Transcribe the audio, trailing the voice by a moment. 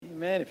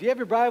Amen. If you have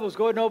your Bibles,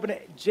 go ahead and open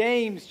it.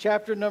 James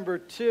chapter number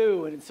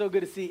 2. And it's so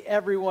good to see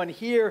everyone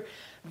here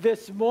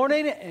this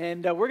morning.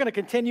 And we're going to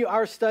continue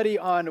our study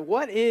on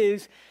what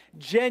is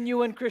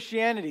genuine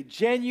Christianity,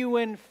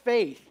 genuine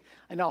faith,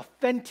 an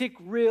authentic,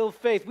 real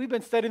faith. We've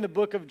been studying the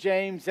book of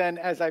James, and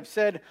as I've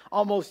said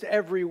almost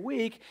every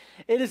week,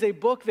 it is a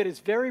book that is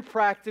very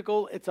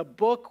practical. It's a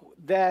book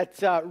that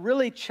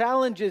really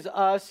challenges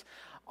us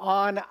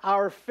on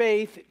our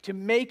faith to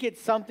make it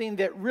something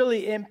that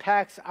really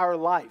impacts our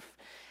life.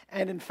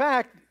 And in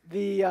fact,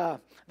 the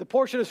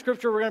portion of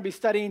Scripture we're going to be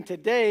studying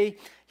today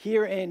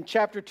here in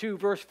chapter 2,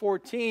 verse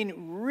 14,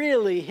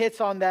 really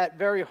hits on that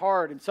very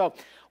hard. And so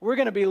we're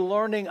going to be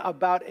learning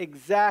about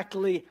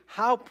exactly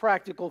how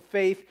practical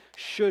faith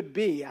should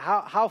be.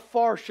 How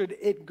far should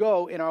it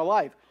go in our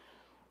life?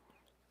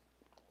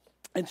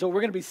 And so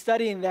we're going to be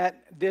studying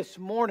that this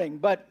morning.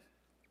 But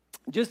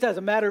just as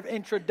a matter of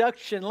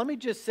introduction, let me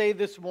just say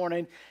this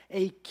morning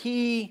a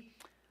key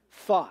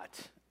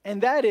thought.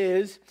 And that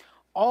is,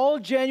 all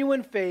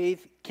genuine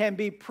faith can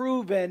be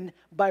proven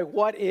by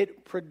what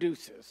it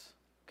produces.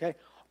 Okay?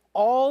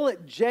 All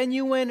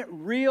genuine,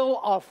 real,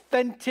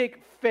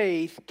 authentic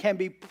faith can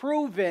be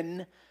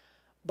proven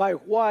by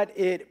what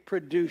it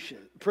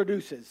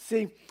produces.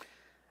 See,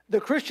 the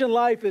Christian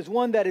life is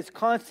one that is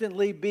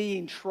constantly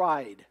being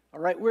tried. All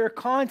right? We're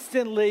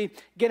constantly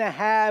going to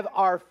have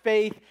our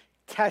faith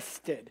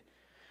tested.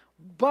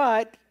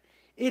 But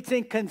it's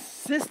in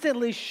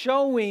consistently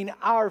showing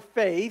our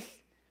faith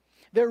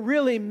that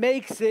really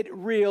makes it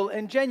real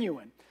and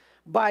genuine.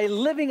 By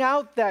living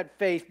out that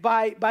faith,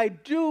 by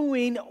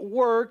doing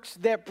works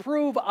that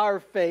prove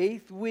our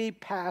faith, we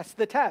pass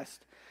the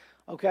test.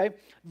 Okay?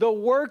 The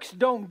works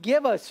don't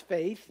give us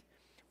faith,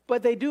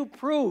 but they do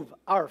prove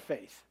our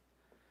faith.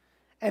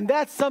 And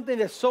that's something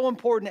that's so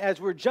important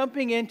as we're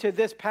jumping into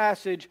this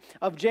passage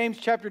of James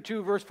chapter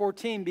 2, verse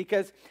 14,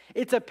 because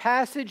it's a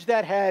passage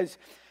that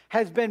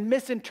has been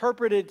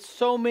misinterpreted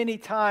so many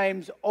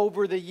times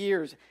over the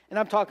years. And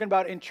I'm talking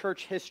about in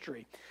church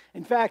history.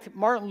 In fact,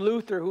 Martin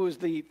Luther, who was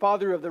the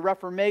father of the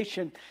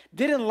Reformation,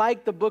 didn't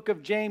like the book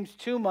of James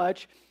too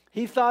much.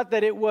 He thought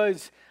that it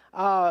was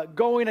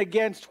going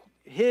against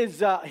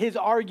his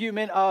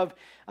argument of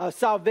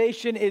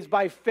salvation is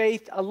by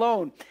faith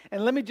alone.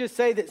 And let me just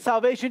say that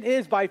salvation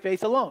is by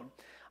faith alone.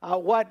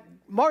 What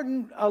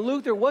Martin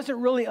Luther wasn't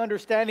really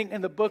understanding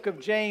in the book of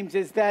James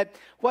is that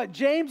what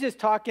James is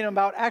talking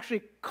about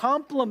actually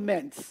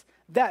complements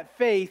that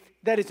faith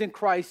that is in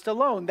Christ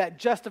alone, that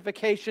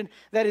justification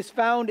that is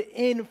found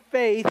in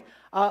faith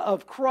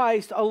of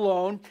Christ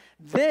alone.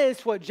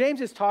 This, what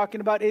James is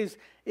talking about, is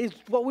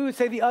what we would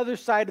say the other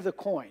side of the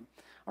coin.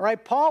 All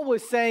right, Paul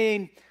was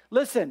saying,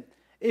 listen,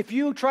 if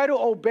you try to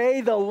obey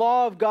the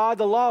law of God,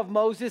 the law of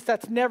Moses,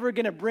 that's never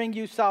going to bring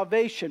you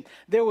salvation.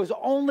 There was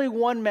only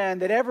one man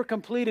that ever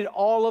completed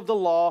all of the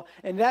law,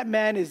 and that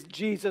man is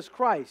Jesus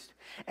Christ.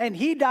 And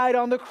he died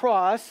on the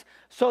cross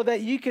so that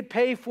you could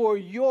pay for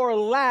your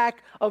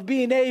lack of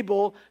being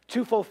able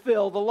to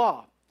fulfill the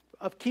law,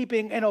 of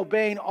keeping and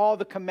obeying all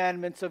the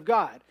commandments of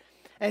God.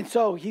 And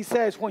so he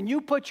says, when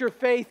you put your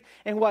faith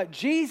in what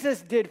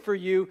Jesus did for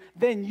you,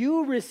 then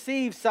you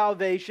receive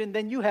salvation,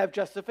 then you have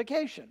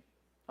justification.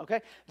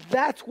 Okay?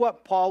 That's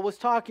what Paul was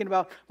talking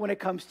about when it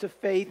comes to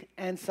faith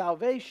and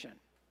salvation.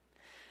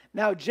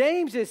 Now,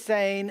 James is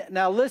saying,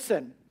 now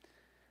listen,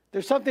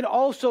 there's something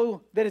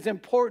also that is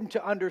important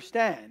to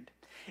understand.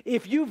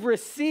 If you've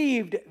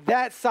received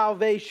that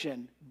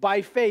salvation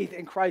by faith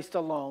in Christ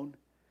alone,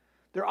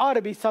 there ought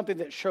to be something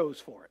that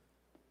shows for it.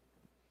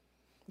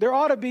 There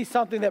ought to be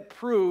something that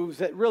proves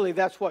that really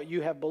that's what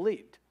you have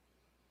believed.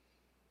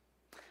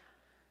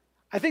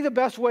 I think the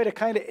best way to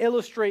kind of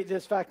illustrate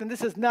this fact, and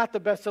this is not the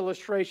best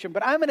illustration,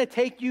 but I'm going to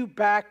take you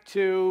back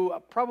to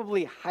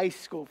probably high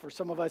school for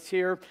some of us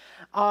here,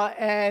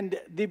 and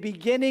the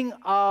beginning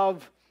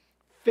of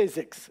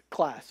physics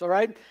class, all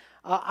right?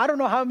 I don't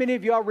know how many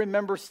of y'all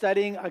remember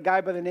studying a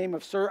guy by the name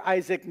of Sir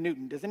Isaac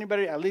Newton. Does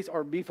anybody at least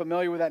or be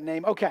familiar with that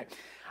name? Okay.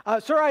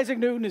 Sir Isaac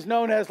Newton is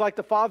known as like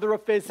the father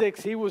of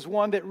physics. He was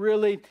one that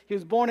he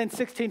was born in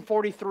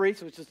 1643,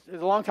 so which is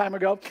a long time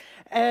ago.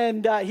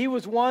 And he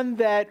was one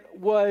that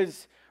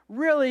was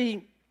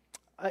really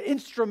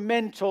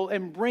instrumental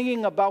in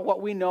bringing about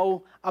what we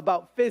know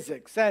about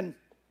physics. And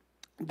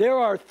there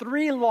are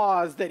 3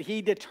 laws that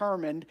he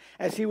determined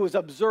as he was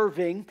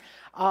observing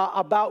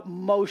about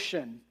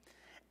motion.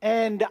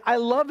 And I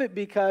love it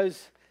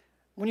because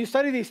when you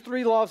study these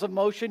 3 laws of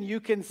motion, you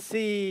can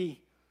see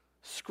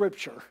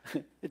Scripture.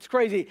 It's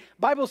crazy.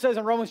 Bible says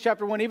in Romans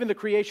chapter 1, even the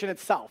creation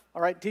itself,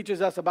 all right, teaches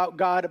us about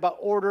God, about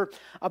order,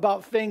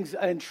 about things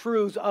and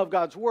truths of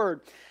God's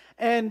Word.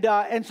 And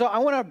so I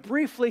want to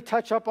briefly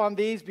touch up on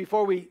these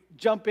before we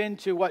jump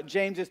into what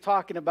James is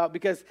talking about,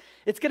 because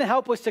it's going to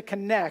help us to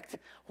connect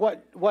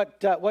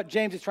what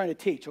James is trying to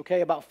teach,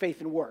 okay, about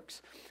faith and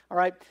works. All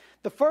right.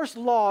 The first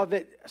law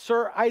that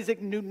Sir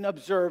Isaac Newton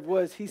observed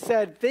was, he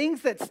said,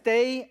 things that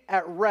stay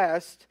at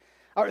rest,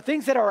 or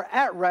things that are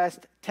at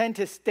rest tend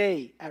to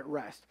stay at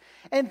rest.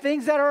 And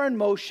things that are in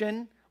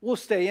motion will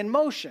stay in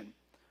motion.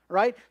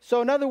 right?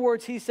 So in other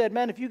words, he said,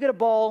 man, if you get a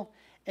ball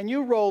and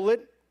you roll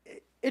it,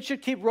 it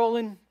should keep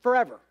rolling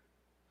forever.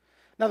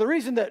 Now, the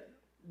reason that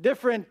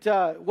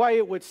why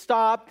it would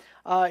stop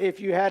if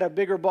you had a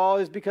bigger ball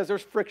is because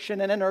there's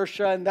friction and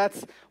inertia, and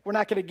we're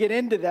not going to get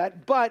into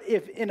that. But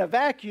if in a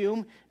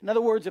vacuum, in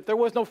other words, if there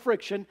was no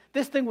friction,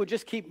 this thing would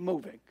just keep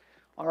moving,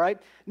 all right?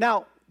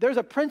 Now, there's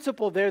a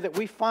principle there that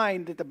we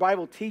find that the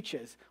Bible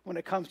teaches when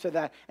it comes to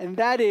that, and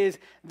that is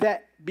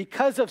that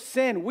because of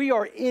sin, we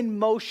are in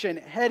motion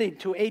heading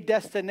to a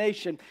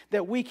destination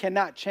that we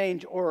cannot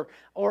change or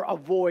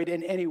avoid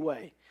in any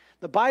way.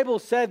 The Bible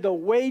said the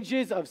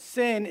wages of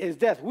sin is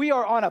death. We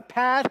are on a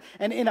path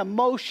and in a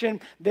motion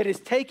that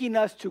is taking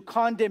us to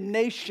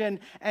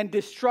condemnation and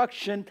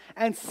destruction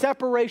and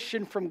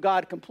separation from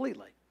God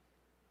completely.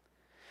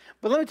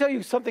 But let me tell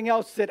you something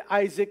else that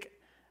Isaac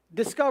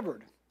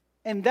discovered,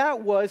 and that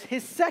was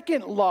his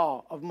second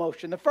law of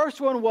motion. The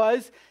first one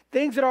was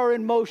things that are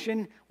in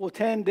motion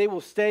they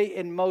will stay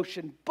in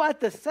motion.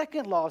 But the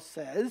second law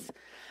says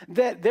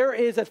that there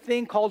is a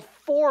thing called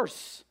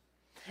force.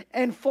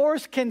 And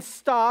force can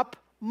stop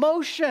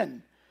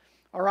motion,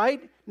 all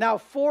right? Now,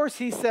 force,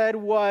 he said,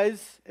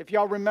 was, if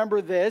y'all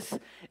remember this,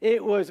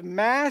 it was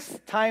mass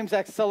times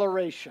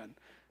acceleration.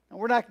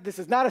 Now, this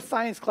is not a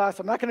science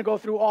class. I'm not going to go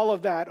through all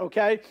of that,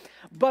 okay?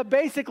 But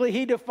basically,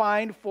 he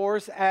defined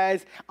force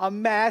as a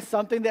mass,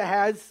 something that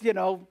has,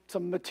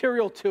 some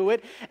material to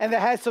it, and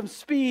that has some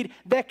speed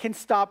that can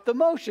stop the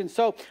motion.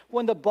 So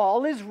when the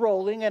ball is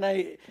rolling,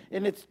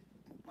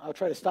 I'll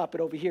try to stop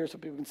it over here so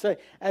people can say,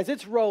 as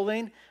it's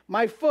rolling,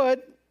 my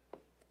foot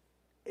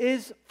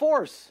is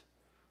force,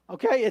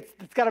 okay?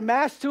 It's got a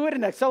mass to it,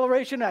 an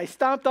acceleration, and I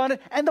stomped on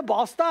it, and the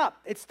ball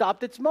stopped. It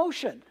stopped its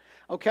motion,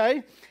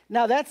 okay?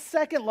 Now, that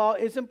second law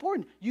is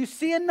important. You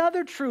see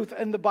another truth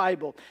in the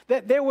Bible,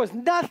 that there was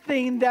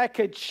nothing that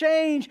could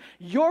change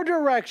your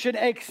direction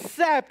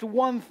except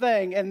one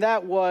thing, and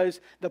that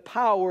was the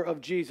power of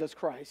Jesus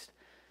Christ.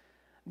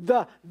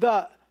 The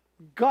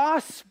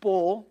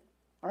gospel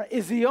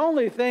is the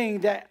only thing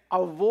that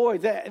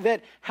avoids,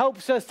 that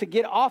helps us to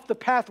get off the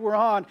path we're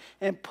on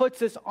and puts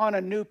us on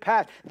a new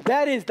path.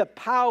 That is the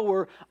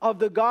power of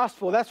the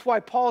gospel. That's why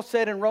Paul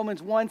said in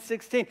Romans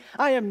 1:16,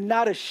 I am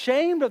not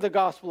ashamed of the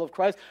gospel of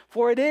Christ,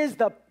 for it is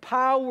the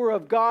power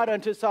of God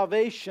unto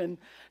salvation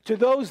to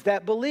those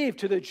that believe,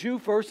 to the Jew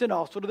first and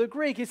also to the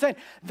Greek. He's saying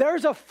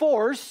there's a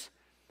force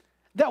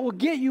that will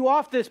get you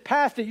off this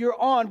path that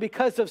you're on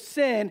because of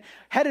sin,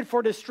 headed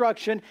for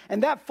destruction,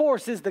 and that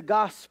force is the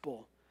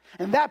gospel.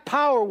 And that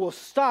power will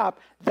stop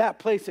that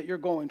place that you're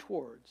going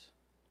towards.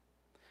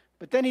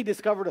 But then he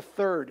discovered a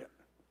third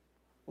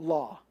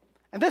law.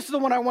 And this is the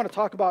one I want to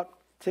talk about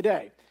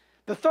today.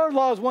 The third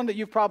law is one that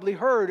you've probably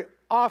heard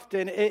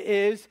often. It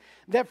is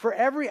that for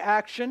every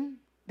action,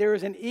 there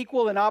is an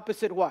equal and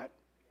opposite what?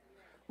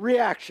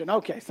 Reaction.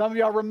 Okay, some of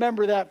y'all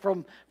remember that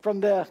from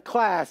the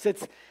class.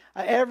 It's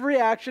every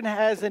action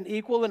has an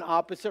equal and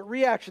opposite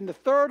reaction. The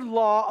third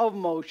law of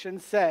motion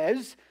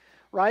says,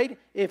 right,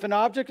 if an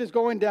object is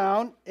going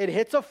down, it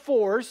hits a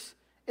force,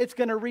 it's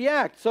going to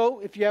react. So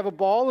if you have a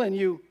ball and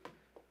you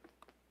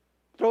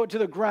throw it to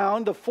the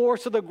ground, the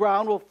force of the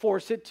ground will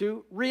force it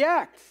to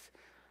react.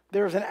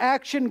 There's an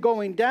action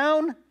going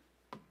down.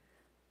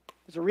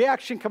 There's a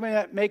reaction coming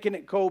at making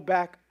it go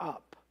back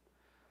up.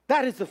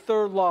 That is the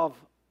third law of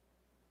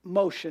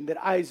motion that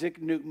Isaac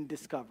Newton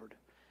discovered.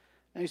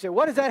 And you say,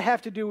 what does that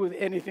have to do with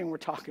anything we're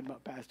talking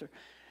about, Pastor?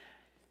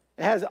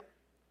 It has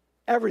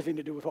everything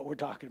to do with what we're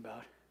talking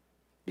about.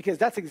 Because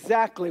that's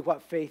exactly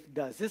what faith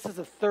does. This is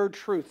the third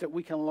truth that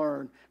we can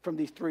learn from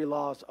these three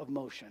laws of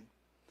motion.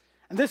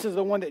 And this is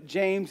the one that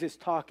James is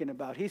talking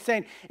about. He's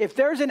saying, if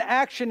there's an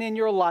action in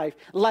your life,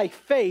 like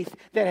faith,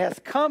 that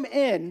has come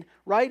in,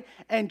 right,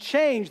 and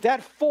changed,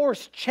 that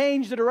force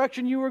changed the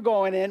direction you were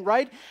going in,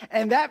 right,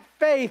 and that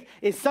faith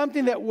is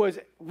something that was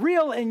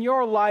real in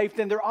your life,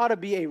 then there ought to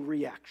be a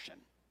reaction.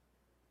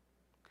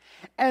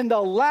 And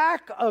the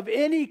lack of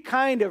any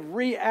kind of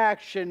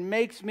reaction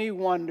makes me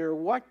wonder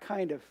what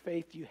kind of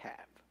faith you have.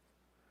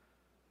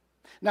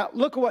 Now,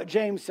 look at what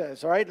James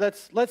says, all right?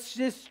 Let's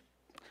just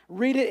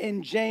read it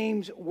in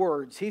James'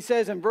 words. He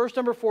says in verse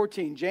number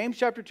 14, James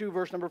chapter 2,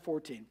 verse number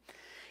 14,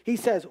 he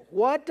says,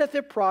 what doth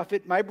it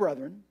profit, my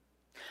brethren,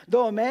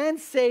 though a man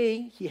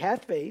say he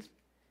hath faith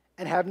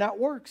and have not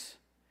works?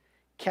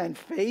 Can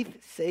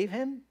faith save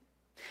him?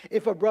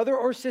 If a brother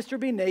or sister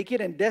be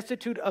naked and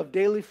destitute of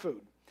daily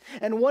food,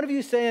 and one of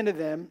you say unto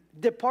them,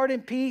 depart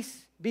in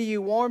peace, be ye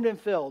warmed and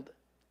filled,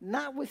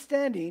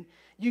 notwithstanding,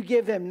 you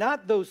give them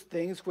not those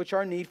things which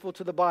are needful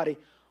to the body,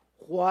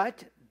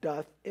 what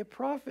doth it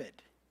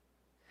profit?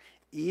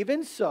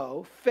 Even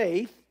so,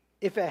 faith,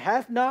 if it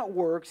hath not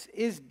works,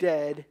 is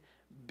dead,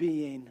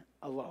 being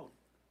alone.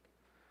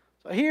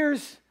 So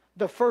here's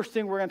the first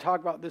thing we're going to talk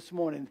about this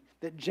morning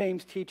that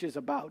James teaches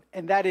about,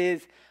 and that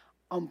is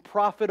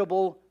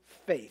unprofitable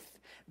faith.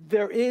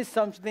 There is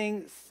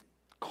something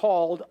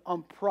called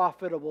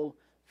unprofitable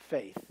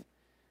faith.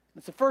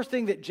 It's the first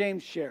thing that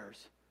James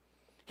shares.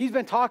 He's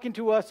been talking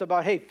to us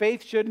about, hey,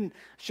 faith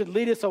should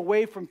lead us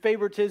away from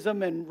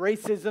favoritism and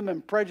racism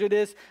and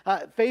prejudice.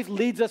 Faith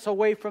leads us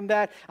away from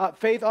that.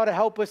 Faith ought to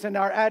help us in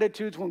our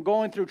attitudes when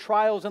going through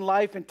trials in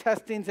life and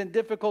testings and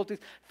difficulties.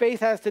 Faith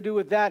has to do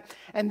with that.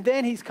 And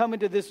then he's coming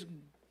to this,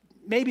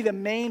 maybe the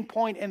main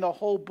point in the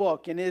whole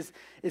book, and is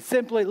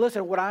simply,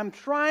 listen, what I'm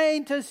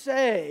trying to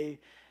say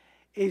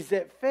is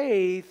that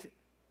faith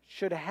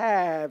should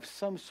have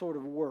some sort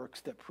of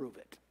works that prove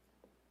it.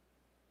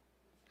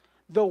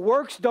 The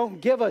works don't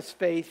give us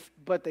faith,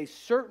 but they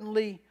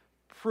certainly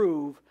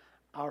prove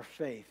our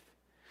faith.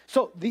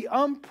 So the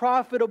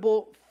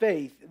unprofitable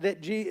faith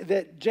that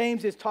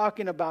James is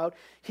talking about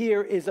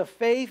here is a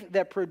faith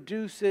that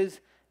produces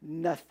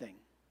nothing.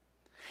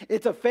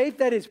 It's a faith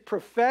that is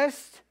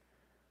professed,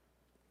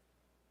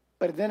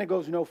 but then it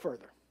goes no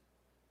further.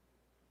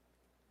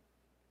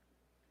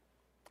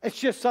 It's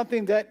just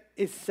something that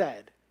is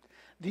said.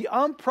 The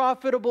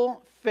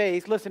unprofitable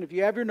faith, listen, if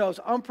you have your notes,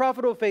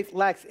 unprofitable faith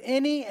lacks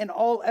any and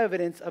all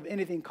evidence of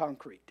anything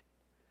concrete.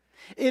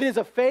 It is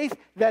a faith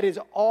that is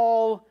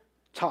all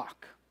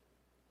talk.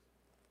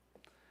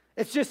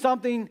 It's just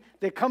something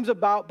that comes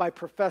about by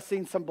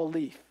professing some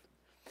belief.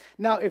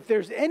 Now, if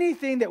there's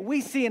anything that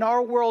we see in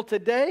our world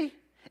today,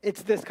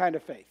 it's this kind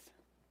of faith.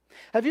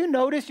 Have you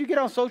noticed, you get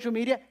on social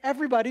media,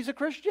 everybody's a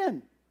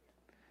Christian.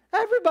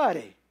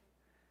 Everybody.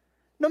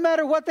 No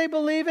matter what they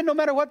believe in, no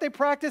matter what they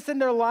practice in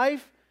their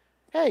life,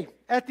 hey,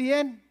 at the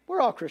end, we're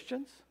all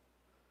Christians.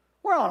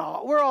 We're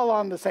all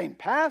on the same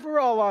path. We're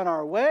all on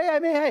our way. I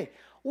mean, hey,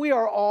 we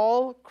are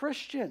all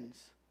Christians.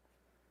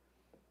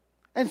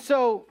 And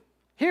so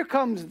here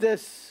comes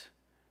this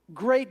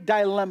great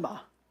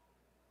dilemma.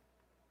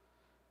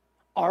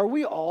 Are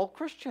we all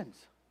Christians?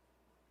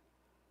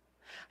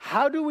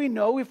 How do we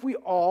know if we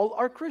all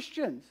are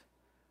Christians?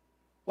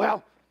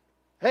 Well,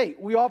 hey,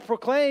 we all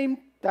proclaim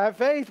to have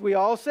faith. We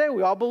all say,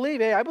 we all believe.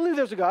 Hey, I believe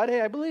there's a God.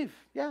 Hey, I believe.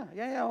 Yeah,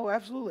 oh,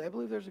 absolutely. I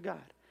believe there's a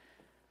God.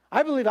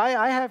 I believe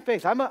I have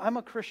faith. I'm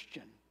a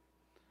Christian.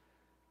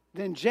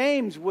 Then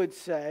James would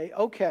say,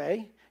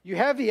 okay, you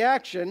have the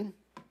action,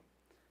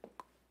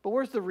 but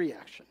where's the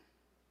reaction?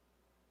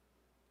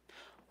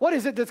 What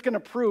is it that's going to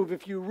prove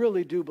if you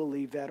really do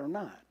believe that or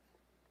not?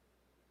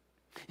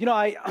 You know,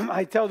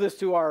 I tell this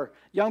to our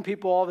young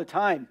people all the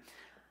time.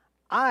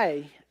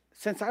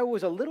 Since I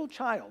was a little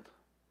child,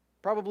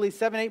 probably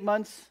 7, 8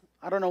 months,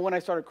 I don't know when I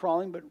started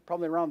crawling, but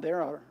probably around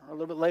there or a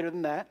little bit later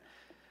than that.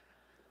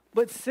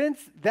 But since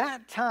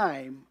that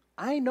time,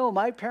 I know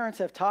my parents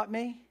have taught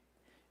me,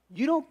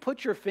 you don't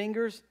put your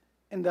fingers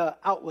in the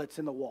outlets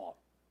in the wall.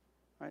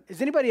 Right?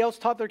 Is anybody else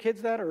taught their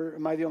kids that, or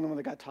am I the only one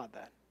that got taught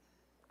that?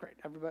 Great.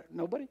 Everybody?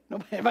 Nobody?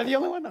 Nobody? Am I the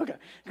only one? Okay,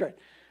 great.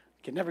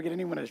 Can never get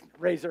anyone to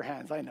raise their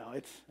hands. I know,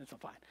 it's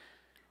fine.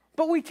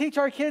 But we teach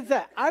our kids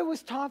that. I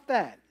was taught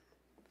that.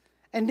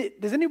 And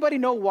does anybody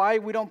know why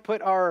we don't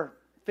put our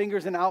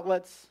fingers in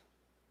outlets?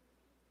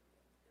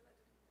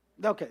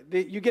 Okay,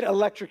 you get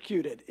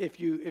electrocuted if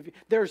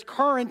there's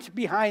current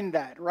behind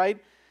that,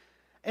 right?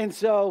 And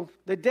so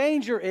the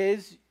danger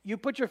is you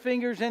put your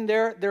fingers in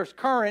there, there's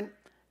current,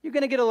 you're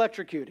going to get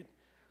electrocuted,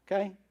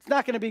 okay? It's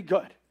not going to be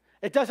good.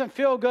 It doesn't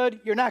feel good,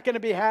 you're not going to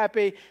be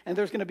happy, and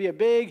there's going to be a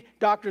big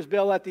doctor's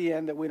bill at the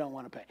end that we don't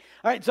want to pay.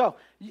 All right, so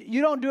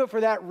you don't do it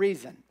for that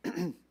reason.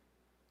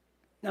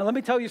 Now, let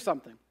me tell you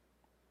something,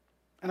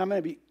 and I'm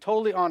going to be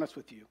totally honest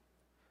with you,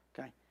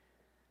 okay?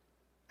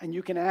 And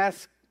you can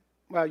ask,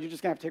 well, you're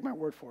just going to have to take my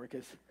word for it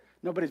because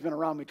nobody's been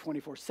around me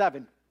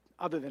 24/7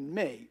 other than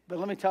me. But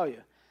let me tell you,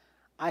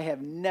 I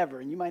have never,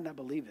 and you might not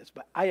believe this,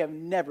 but I have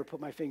never put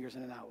my fingers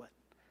in an outlet.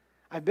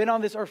 I've been on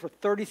this earth for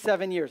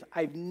 37 years.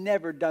 I've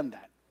never done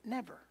that.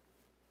 Never.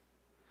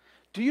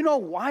 Do you know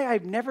why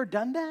I've never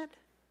done that?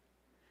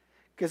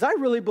 Because I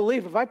really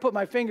believe if I put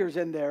my fingers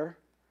in there,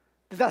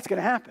 that's going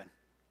to happen.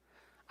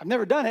 I've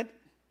never done it.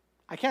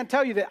 I can't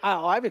tell you that,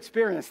 I've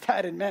experienced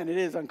that, and man, it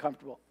is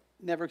uncomfortable.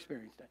 Never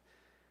experienced it.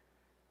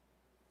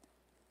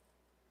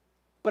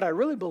 But I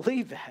really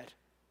believe that.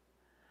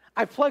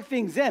 I plug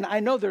things in. I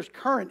know there's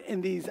current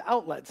in these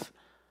outlets,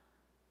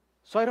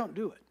 so I don't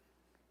do it.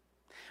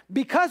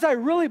 Because I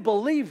really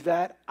believe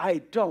that, I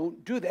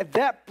don't do that.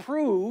 That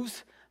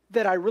proves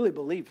that I really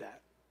believe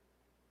that.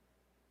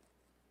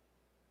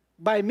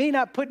 By me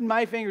not putting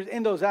my fingers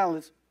in those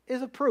outlets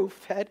is a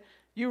proof that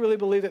you really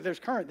believe that there's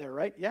current there,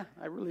 right? Yeah,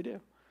 I really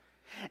do.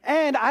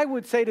 And I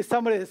would say to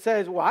somebody that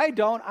says, well, I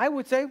don't, I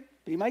would say,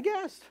 be my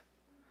guest.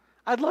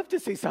 I'd love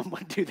to see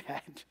someone do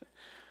that.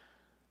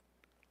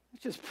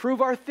 Let's just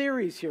prove our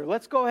theories here.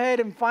 Let's go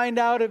ahead and find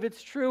out if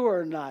it's true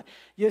or not.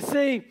 You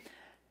see,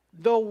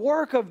 the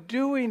work of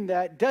doing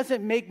that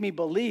doesn't make me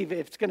believe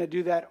if it's going to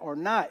do that or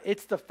not.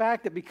 It's the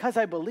fact that because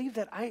I believe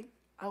that,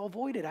 I'll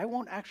avoid it. I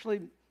won't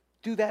actually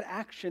do that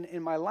action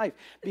in my life.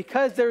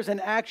 Because there's an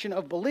action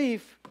of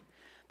belief,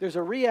 there's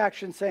a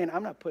reaction saying,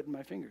 I'm not putting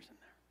my fingers in there.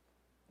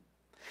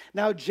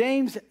 Now,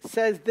 James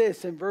says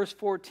this in verse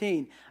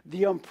 14,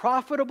 the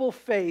unprofitable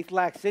faith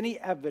lacks any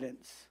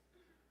evidence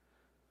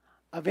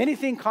of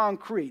anything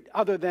concrete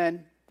other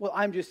than, well,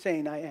 I'm just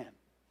saying I am.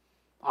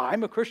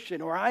 I'm a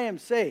Christian or I am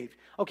saved.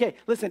 Okay,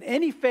 listen,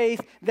 any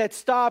faith that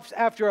stops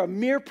after a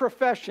mere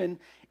profession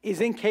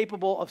is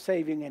incapable of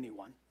saving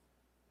anyone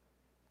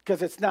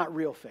because it's not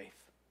real faith.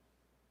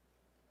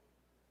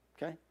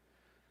 Okay?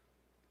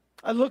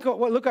 Look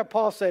what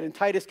Paul said in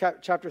Titus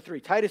chapter 3.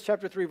 Titus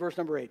chapter 3, verse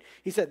number 8.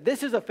 He said,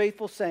 this is a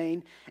faithful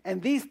saying,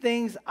 and these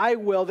things I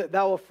will that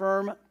thou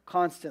affirm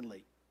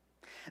constantly.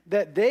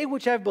 That they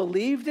which have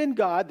believed in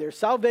God, their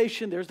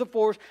salvation, there's the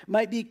force,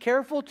 might be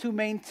careful to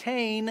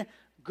maintain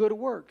good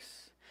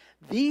works.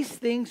 These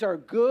things are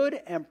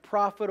good and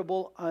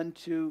profitable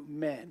unto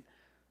men.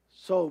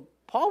 So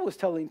Paul was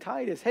telling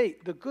Titus, hey,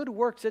 the good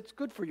works, it's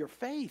good for your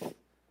faith.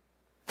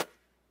 It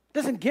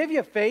doesn't give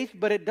you faith,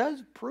 but it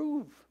does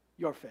prove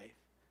your faith.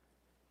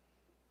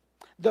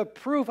 The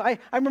proof, I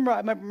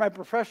remember my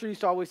professor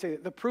used to always say,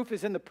 the proof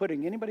is in the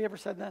pudding. Anybody ever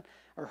said that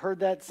or heard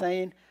that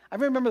saying? I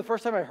remember the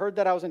first time I heard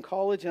that, I was in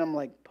college, and I'm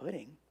like,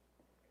 pudding?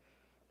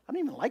 I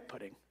don't even like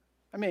pudding.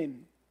 I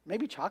mean,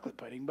 maybe chocolate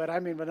pudding, but I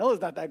mean, vanilla's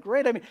not that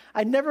great. I mean,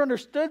 I never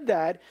understood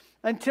that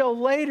until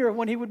later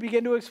when he would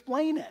begin to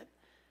explain it.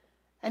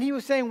 And he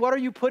was saying, what are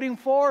you putting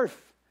forth?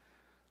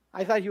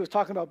 I thought he was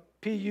talking about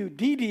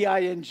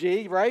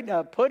P-U-D-D-I-N-G,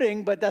 right?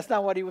 Pudding, but that's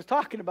not what he was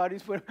talking about.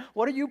 He's putting,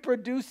 what are you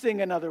producing,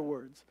 in other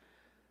words?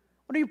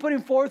 What are you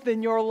putting forth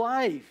in your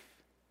life?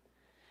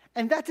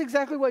 And that's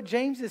exactly what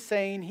James is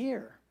saying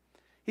here.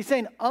 He's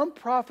saying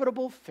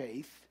unprofitable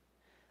faith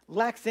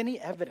lacks any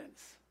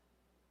evidence.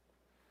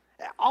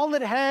 All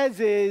it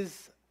has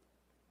is,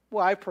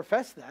 well, I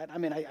profess that. I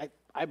mean,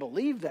 I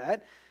believe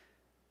that.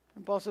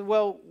 And Paul says,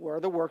 well, where are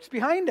the works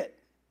behind it?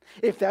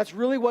 If that's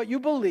really what you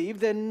believe,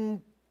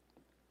 then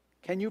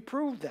can you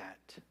prove that?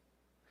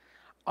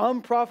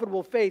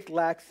 Unprofitable faith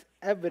lacks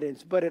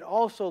evidence, but it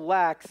also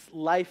lacks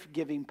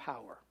life-giving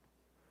power.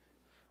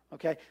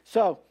 Okay,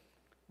 so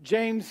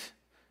James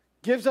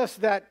gives us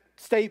that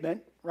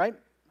statement, right?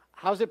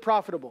 How's it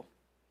profitable?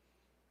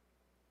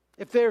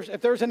 If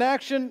there's an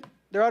action,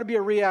 there ought to be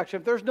a reaction.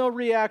 If there's no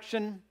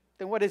reaction,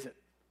 then what is it?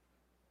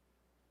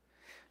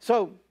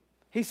 So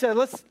he said,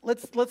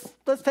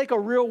 let's take a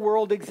real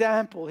world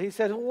example. He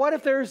said, what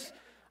if there's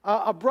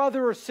a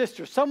brother or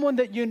sister, someone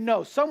that you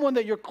know, someone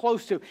that you're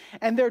close to,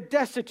 and they're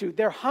destitute,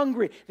 they're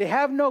hungry, they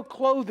have no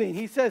clothing.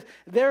 He says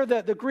there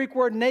the Greek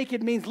word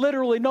naked means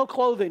literally no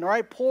clothing, all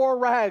right? Poor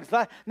rags,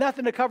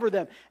 nothing to cover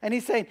them. And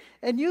he's saying,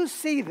 and you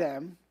see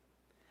them,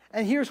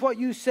 and here's what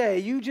you say.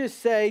 You just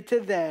say to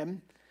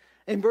them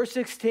in verse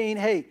 16,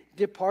 hey,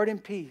 depart in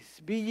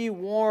peace, be ye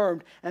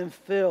warmed and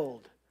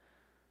filled.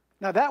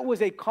 Now that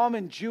was a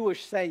common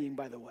Jewish saying,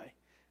 by the way,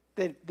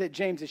 that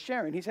James is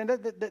sharing. He's saying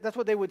that's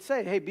what they would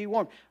say. Hey, be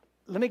warm.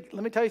 Let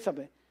me tell you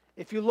something.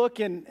 If you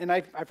look in, and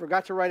I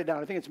forgot to write it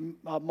down. I think it's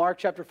Mark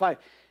chapter 5.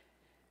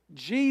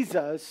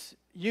 Jesus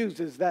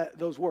uses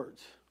those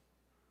words.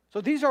 So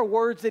these are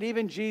words that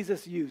even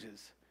Jesus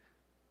uses.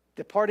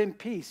 Depart in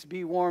peace,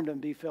 be warmed,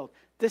 and be filled.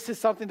 This is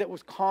something that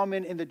was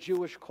common in the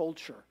Jewish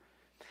culture.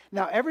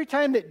 Now, every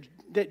time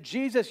that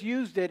Jesus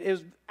used it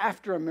is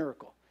after a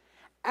miracle,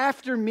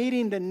 after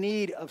meeting the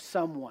need of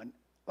someone.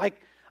 Like,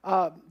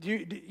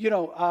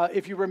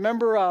 if you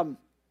remember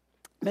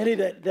many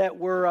that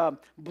were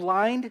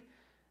blind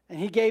and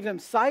he gave them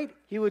sight,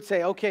 he would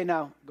say, okay,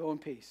 now go in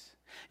peace.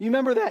 You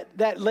remember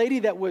that lady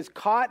that was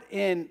caught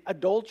in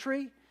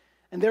adultery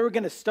and they were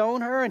going to stone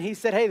her, and he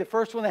said, hey, the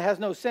first one that has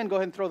no sin, go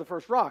ahead and throw the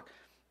first rock.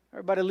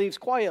 Everybody leaves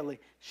quietly.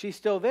 She's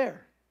still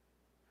there.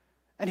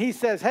 And he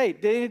says,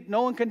 hey,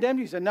 no one condemned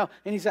you? He said, no.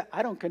 And he said,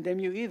 I don't condemn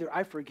you either.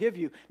 I forgive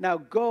you. Now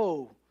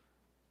go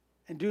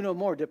and do no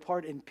more.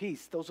 Depart in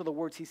peace. Those are the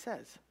words he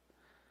says.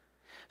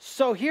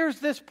 So here's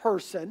this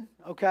person,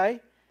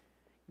 okay,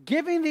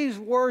 giving these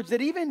words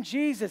that even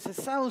Jesus, it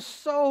sounds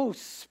so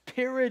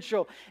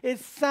spiritual. It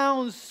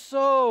sounds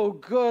so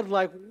good,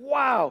 like,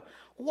 wow,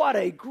 what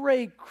a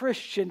great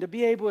Christian to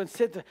be able to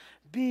sit to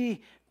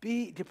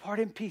depart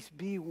in peace,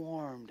 be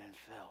warmed and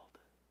filled.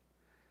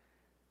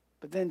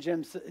 But then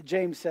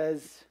James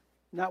says,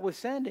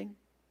 notwithstanding,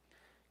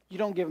 you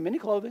don't give them any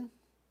clothing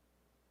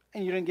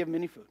and you didn't give them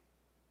any food.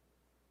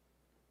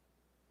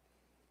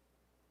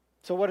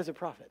 So what does it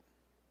profit?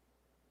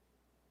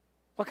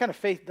 What kind of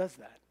faith does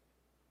that?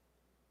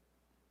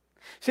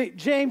 See,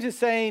 James is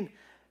saying,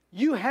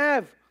 you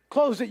have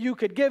clothes that you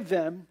could give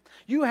them,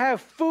 you have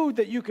food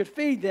that you could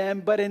feed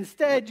them, but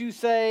instead you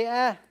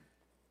say,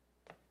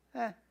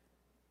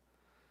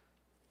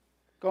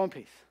 go in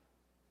peace.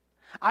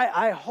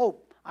 I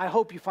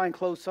hope you find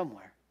clothes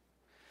somewhere.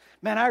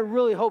 Man, I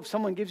really hope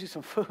someone gives you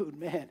some food,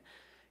 man,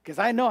 because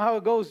I know how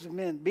it goes,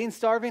 man. Being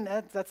starving,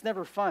 that's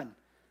never fun.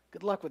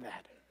 Good luck with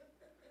that.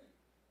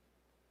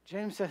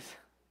 James says,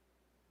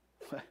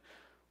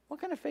 what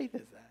kind of faith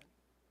is that?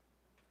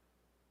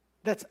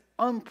 That's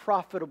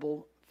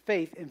unprofitable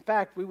faith. In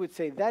fact, we would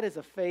say that is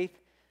a faith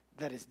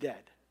that is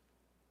dead.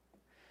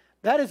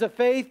 That is a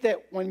faith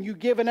that when you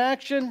give an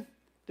action,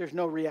 there's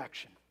no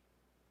reaction.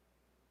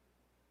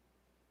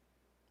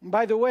 And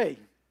by the way,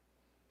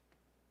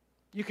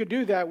 you could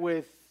do that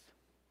with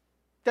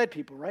dead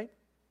people, right?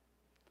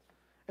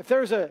 If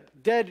there's a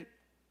dead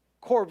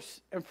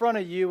corpse in front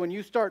of you and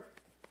you start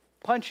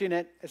punching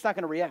it, it's not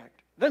going to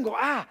react. It doesn't go,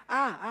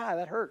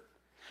 that hurt.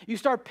 You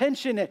start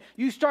pinching it,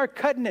 you start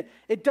cutting it,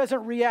 it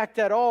doesn't react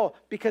at all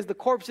because the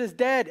corpse is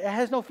dead. It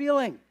has no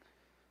feeling.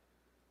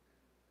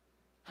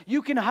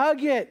 You can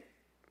hug it.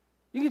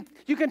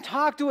 You can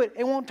talk to it.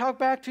 It won't talk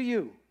back to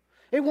you.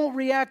 It won't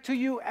react to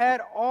you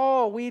at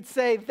all. We'd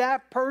say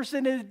that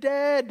person is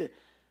dead.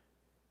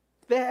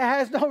 It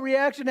has no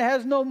reaction. It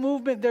has no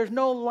movement. There's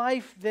no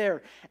life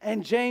there.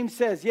 And James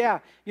says, yeah,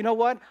 you know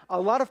what? A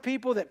lot of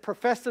people that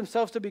profess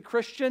themselves to be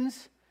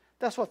Christians,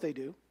 that's what they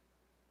do.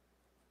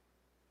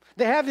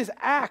 They have this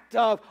act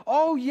of,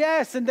 oh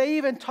yes, and they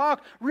even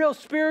talk real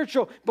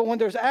spiritual. But when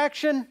there's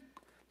action,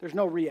 there's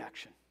no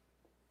reaction.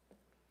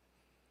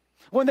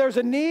 When there's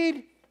a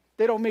need,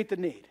 they don't meet the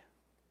need.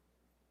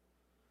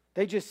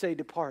 They just say,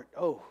 depart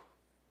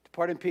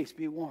in peace,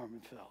 be warm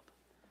and filled.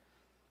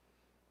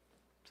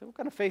 So what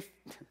kind of faith,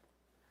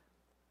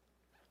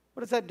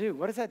 what does that do?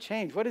 What does that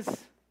change?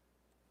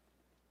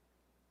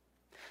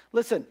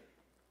 Listen,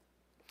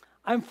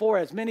 I'm for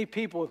as many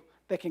people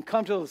that can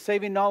come to the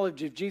saving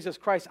knowledge of Jesus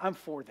Christ, I'm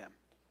for them.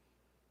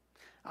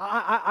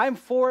 I'm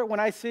for it when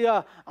I see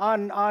on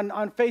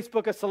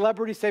Facebook a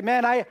celebrity say,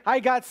 man, I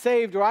got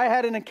saved, or I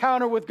had an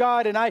encounter with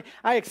God and I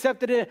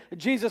accepted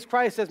Jesus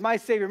Christ as my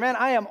Savior. Man,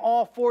 I am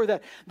all for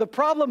that. The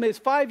problem is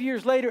 5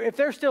 years later, if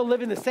they're still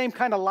living the same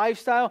kind of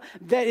lifestyle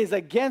that is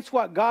against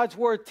what God's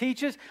Word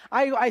teaches,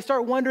 I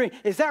start wondering,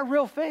 is that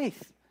real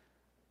faith?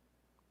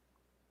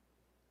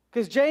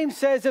 Because James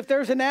says if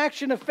there's an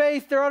action of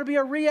faith, there ought to be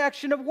a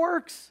reaction of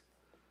works.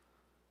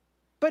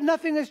 But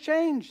nothing has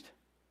changed.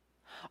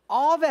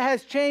 All that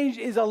has changed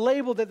is a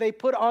label that they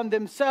put on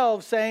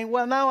themselves saying,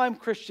 well, now I'm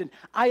Christian.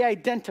 I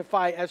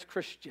identify as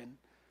Christian.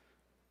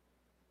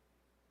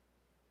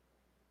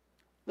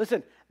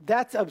 Listen,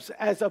 that's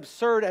as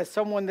absurd as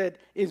someone that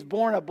is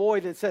born a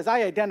boy that says,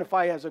 I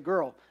identify as a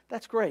girl.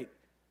 That's great.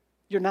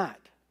 You're not.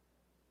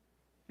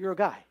 You're a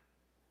guy.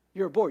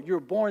 You're a boy.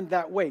 You're born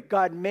that way.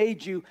 God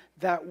made you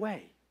that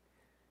way.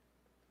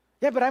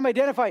 Yeah, but I'm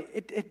identified.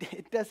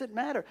 It doesn't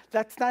matter.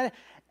 That's not.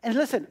 And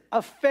listen,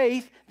 a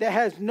faith that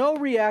has no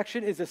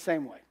reaction is the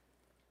same way.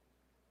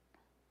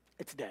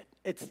 It's dead.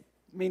 It's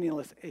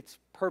meaningless. It's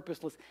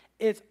purposeless.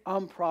 It's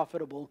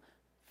unprofitable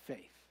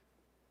faith.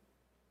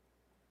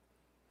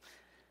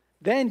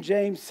 Then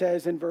James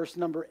says in verse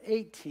number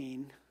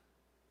 18,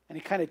 and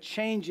he kind of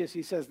changes.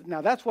 He says,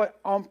 now that's what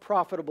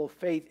unprofitable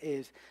faith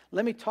is.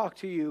 Let me talk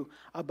to you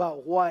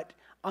about what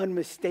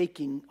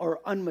unmistakable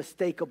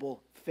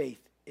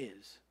faith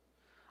is.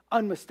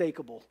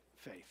 Unmistakable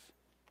faith.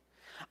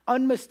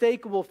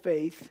 Unmistakable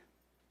faith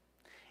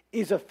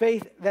is a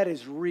faith that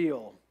is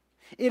real.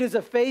 It is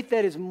a faith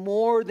that is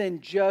more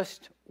than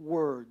just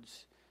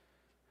words.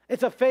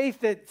 It's a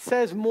faith that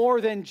says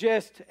more than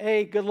just,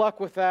 hey, good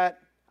luck with that.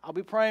 I'll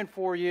be praying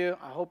for you.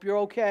 I hope you're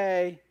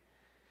okay.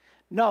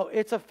 No,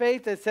 it's a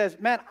faith that says,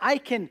 man, I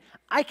can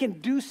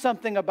do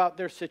something about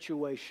their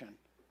situation.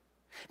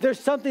 There's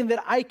something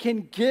that I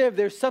can give.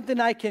 There's something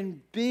I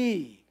can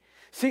be.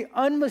 See,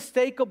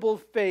 unmistakable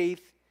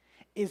faith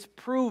is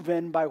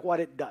proven by what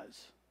it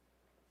does.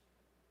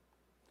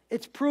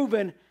 It's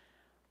proven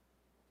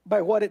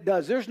by what it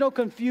does. There's no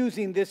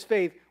confusing this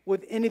faith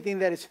with anything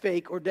that is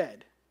fake or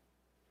dead.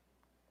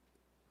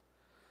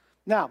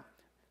 Now,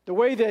 the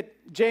way that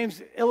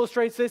James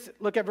illustrates this,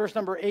 look at verse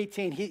number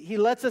 18. He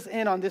lets us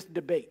in on this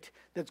debate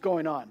that's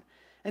going on.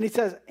 And he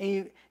says,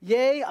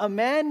 yea, a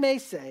man may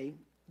say,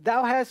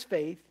 thou hast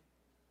faith,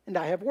 and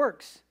I have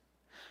works.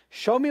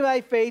 Show me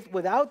thy faith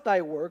without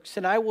thy works,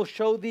 and I will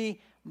show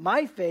thee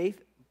my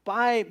faith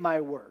by my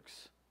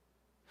works.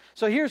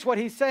 So here's what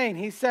he's saying.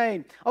 He's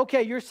saying,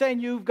 okay, you're saying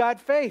you've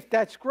got faith.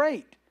 That's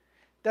great.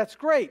 That's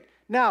great.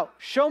 Now,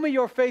 show me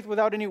your faith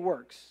without any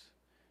works.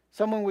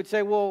 Someone would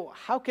say, well,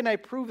 how can I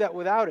prove that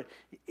without it?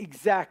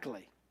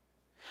 Exactly.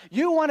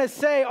 You want to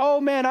say, oh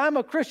man, I'm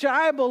a Christian.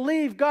 I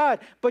believe God,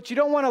 but you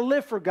don't want to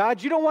live for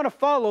God. You don't want to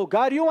follow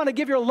God. You don't want to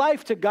give your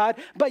life to God,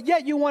 but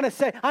yet you want to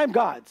say, I'm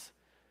God's.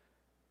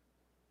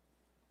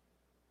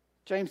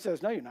 James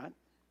says, no, you're not.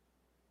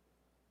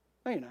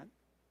 No, you're not.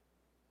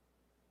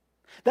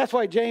 That's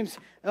why James,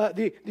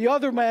 the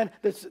other man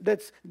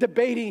that's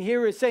debating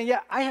here is saying,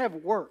 yeah, I have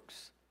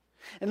works.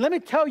 And let me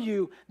tell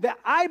you that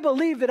I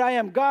believe that I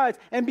am God's.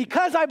 And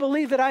because I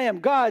believe that I am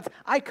God's,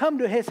 I come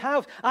to his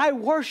house. I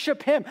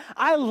worship him.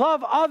 I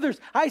love others.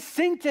 I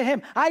sing to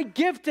him. I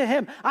give to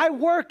him. I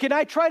work and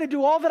I try to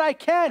do all that I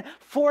can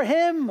for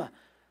him.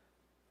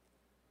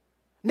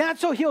 Not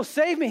so he'll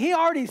save me. He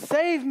already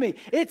saved me.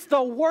 It's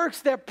the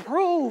works that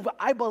prove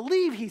I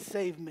believe he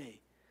saved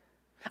me.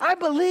 I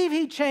believe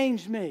he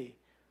changed me.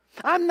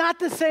 I'm not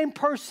the same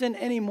person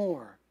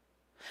anymore.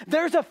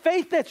 There's a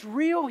faith that's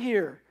real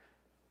here.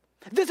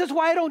 This is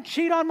why I don't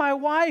cheat on my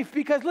wife,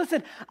 because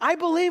listen, I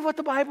believe what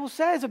the Bible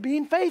says of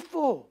being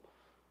faithful.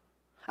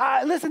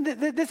 Listen,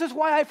 this is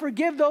why I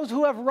forgive those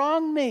who have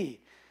wronged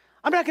me.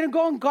 I'm not going to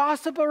go and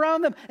gossip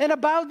around them and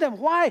about them.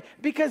 Why?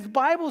 Because the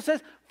Bible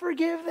says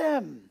forgive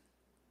them.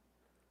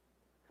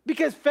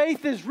 Because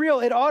faith is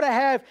real. It ought to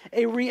have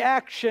a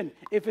reaction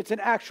if it's an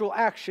actual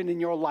action in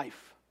your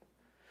life.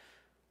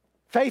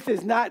 Faith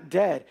is not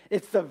dead.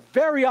 It's the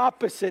very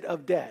opposite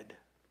of dead.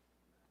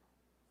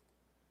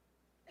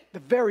 The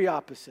very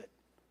opposite.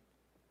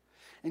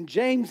 And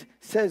James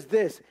says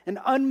this, an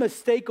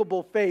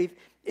unmistakable faith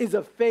is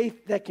a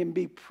faith that can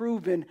be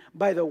proven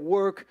by the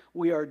work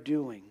we are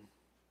doing.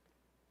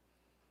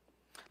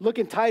 Look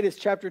in Titus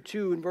chapter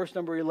 2 and verse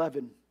number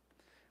 11.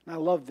 And I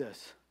love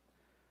this.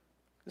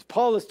 As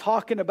Paul is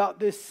talking about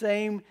this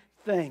same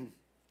thing.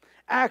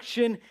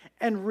 Action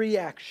and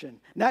reaction.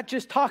 Not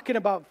just talking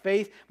about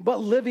faith, but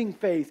living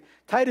faith.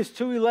 Titus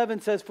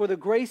 2:11 says, for the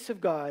grace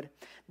of God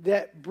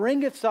that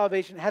bringeth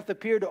salvation hath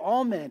appeared to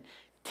all men,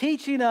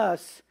 teaching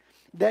us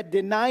that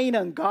denying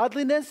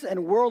ungodliness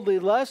and worldly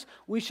lust,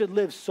 we should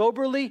live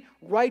soberly,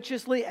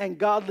 righteously, and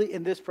godly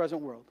in this present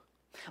world.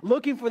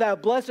 Looking for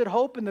that blessed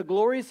hope in the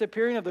glorious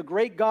appearing of the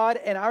great God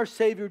and our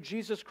Savior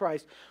Jesus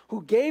Christ,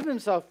 who gave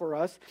himself for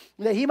us,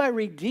 that he might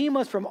redeem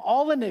us from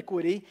all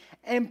iniquity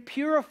and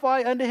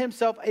purify unto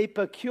himself a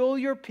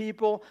peculiar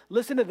people,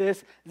 listen to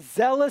this,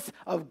 zealous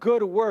of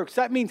good works.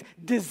 That means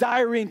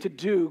desiring to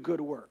do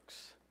good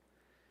works.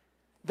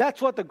 That's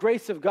what the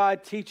grace of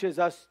God teaches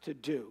us to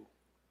do.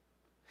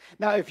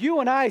 Now, if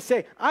you and I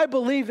say, I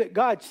believe that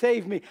God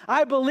saved me,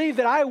 I believe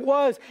that I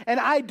was and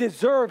I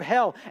deserve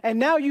hell, and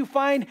now you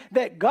find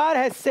that God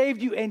has saved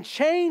you and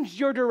changed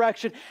your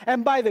direction,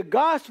 and by the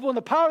gospel and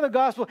the power of the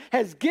gospel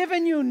has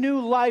given you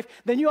new life,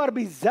 then you ought to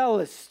be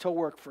zealous to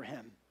work for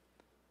him.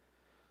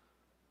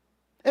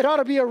 It ought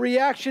to be a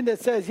reaction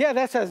that says, yeah,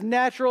 that's as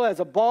natural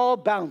as a ball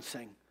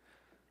bouncing.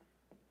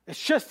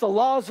 It's just the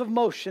laws of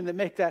motion that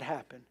make that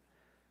happen.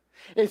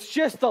 It's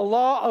just the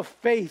law of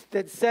faith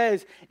that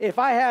says if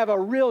I have a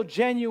real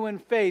genuine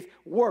faith,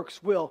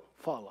 works will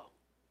follow.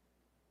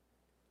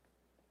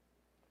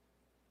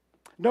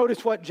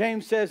 Notice what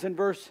James says in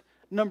verse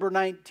number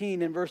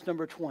 19 and verse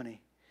number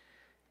 20.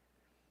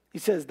 He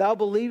says, thou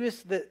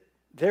believest that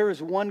there is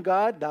one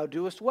God, thou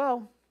doest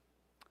well.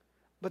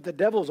 But the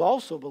devils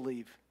also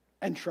believe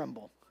and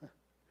tremble.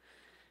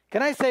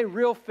 Can I say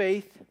real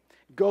faith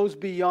goes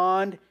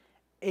beyond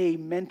a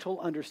mental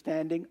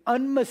understanding?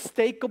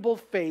 Unmistakable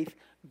faith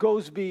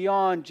goes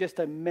beyond just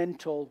a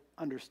mental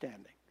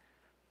understanding.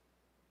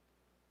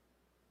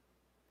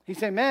 He's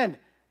saying, man,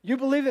 you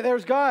believe that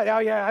there's God. Oh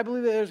yeah, I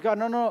believe that there's God.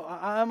 No,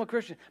 I'm a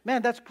Christian.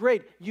 Man, that's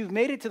great. You've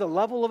made it to the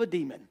level of a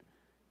demon.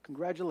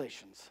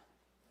 Congratulations.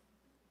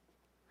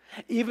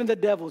 Even the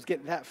devils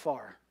get that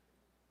far.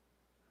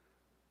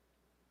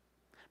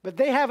 But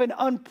they have an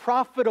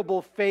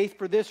unprofitable faith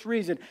for this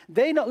reason.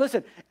 They know,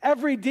 listen,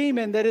 every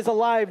demon that is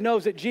alive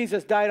knows that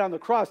Jesus died on the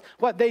cross.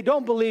 What they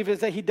don't believe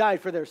is that he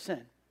died for their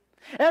sin.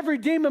 Every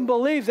demon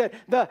believes that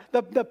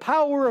the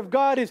power of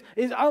God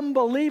is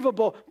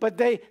unbelievable, but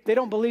they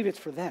don't believe it's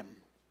for them.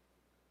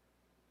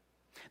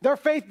 Their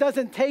faith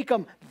doesn't take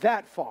them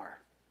that far.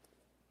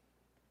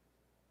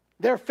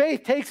 Their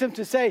faith takes them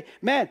to say,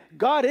 man,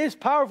 God is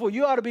powerful.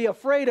 You ought to be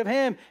afraid of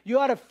him. You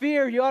ought to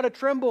fear. You ought to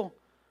tremble.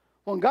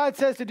 When God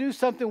says to do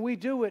something, we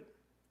do it.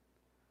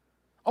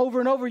 Over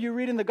and over you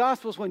read in the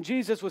Gospels when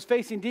Jesus was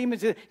facing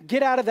demons,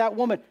 get out of that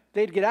woman.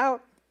 They'd get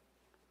out.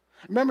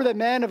 Remember that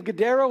man of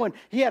Gadara when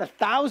he had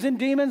 1,000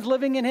 demons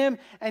living in him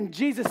and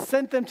Jesus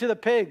sent them to the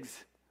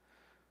pigs.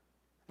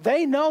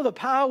 They know the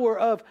power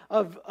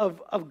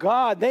of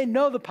God. They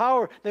know the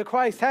power that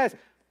Christ has.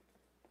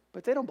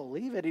 But they don't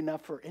believe it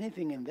enough for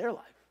anything in their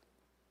life.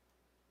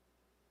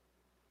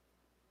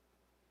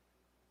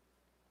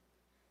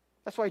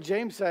 That's why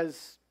James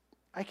says,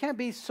 I can't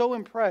be so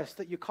impressed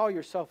that you call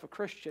yourself a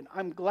Christian.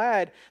 I'm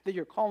glad that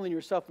you're calling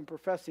yourself and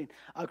professing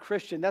a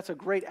Christian. That's a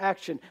great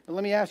action. But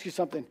let me ask you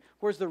something.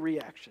 Where's the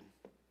reaction?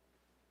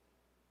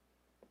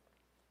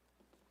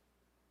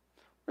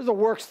 Where's the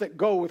works that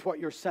go with what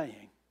you're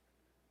saying?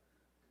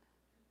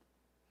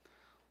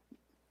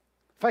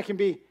 If I can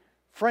be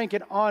frank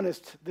and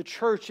honest, the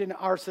church in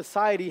our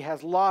society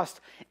has lost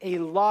a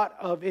lot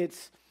of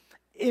its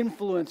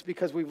influence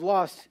because we've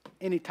lost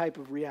any type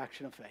of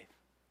reaction of faith.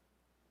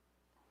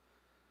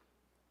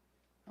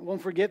 I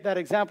won't forget that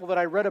example that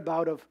I read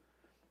about of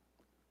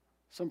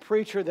some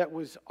preacher that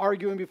was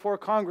arguing before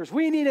Congress.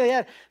 We need to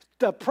have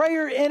the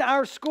prayer in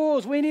our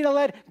schools. We need to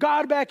let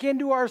God back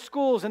into our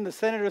schools. And the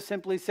senator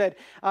simply said,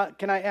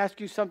 can I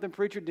ask you something,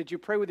 preacher? Did you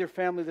pray with your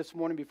family this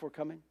morning before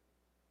coming?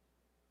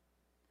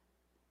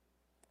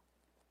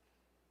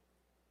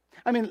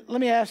 I mean, let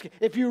me ask you,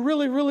 if you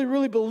really, really,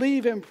 really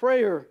believe in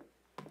prayer,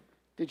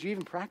 did you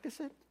even practice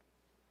it?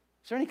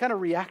 Is there any kind of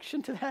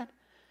reaction to that?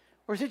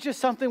 Or is it just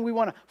something we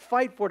want to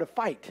fight for to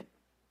fight,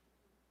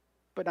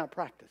 but not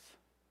practice?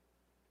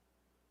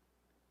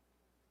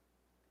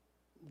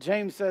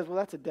 James says, well,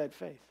 that's a dead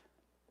faith.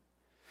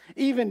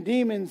 Even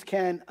demons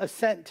can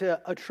assent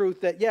to a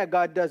truth that, yeah,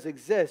 God does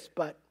exist,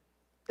 but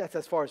that's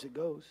as far as it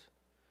goes.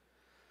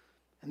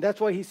 And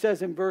that's why he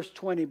says in verse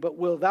 20, but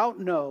wilt thou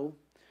know,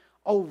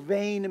 O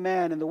vain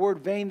man, and the word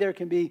vain there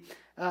can be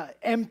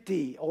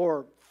empty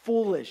or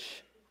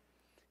foolish.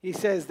 He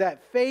says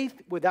that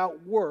faith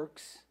without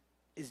works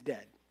is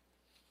dead.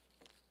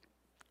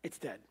 it's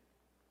dead.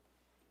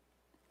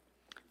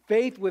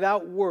 Faith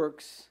without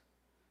works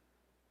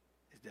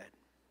is dead.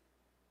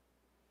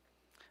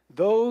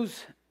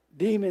 Those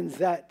demons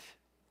that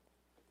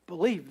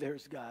believe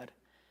there's God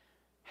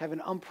have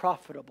an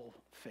unprofitable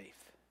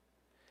faith.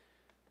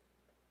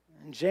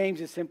 And James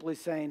is simply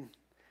saying,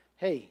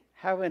 hey,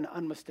 have an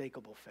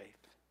unmistakable faith.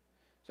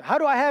 So how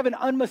do I have an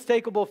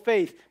unmistakable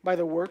faith? By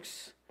the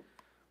works,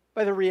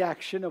 by the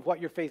reaction of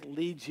what your faith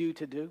leads you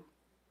to do.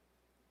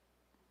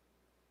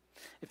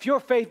 If your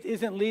faith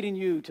isn't leading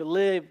you to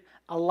live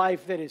a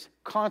life that is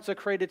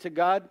consecrated to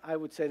God, I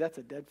would say that's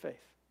a dead faith.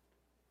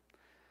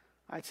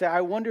 I'd say,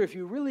 I wonder if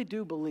you really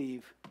do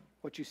believe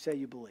what you say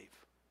you believe.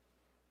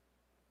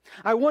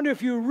 I wonder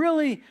if you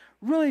really,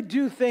 really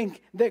do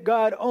think that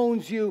God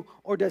owns you,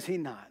 or does he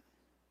not?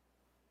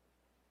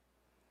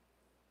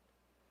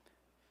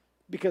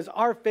 Because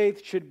our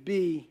faith should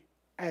be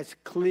as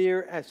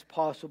clear as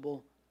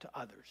possible to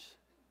others.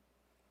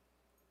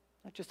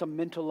 Not just a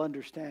mental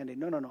understanding.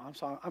 No. I'm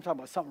talking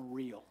about something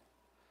real.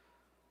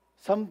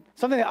 Something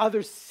that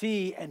others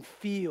see and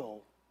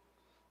feel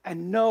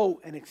and know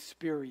and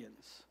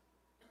experience.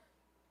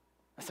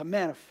 That's a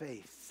man of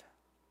faith.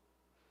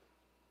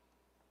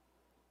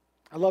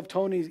 I love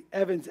Tony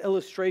Evans'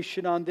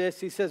 illustration on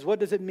this. He says, what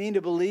does it mean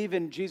to believe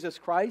in Jesus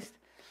Christ?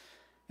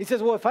 He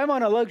says, well, if I'm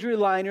on a luxury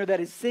liner that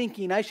is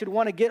sinking, I should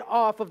want to get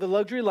off of the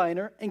luxury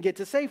liner and get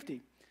to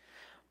safety.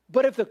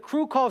 But if the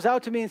crew calls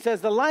out to me and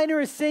says, the liner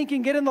is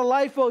sinking, get in the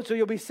lifeboat so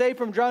you'll be safe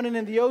from drowning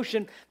in the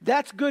ocean,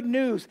 that's good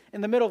news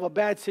in the middle of a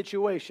bad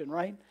situation,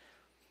 right?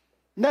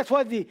 And that's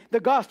what the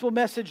gospel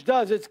message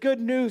does. It's good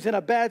news in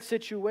a bad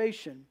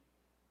situation.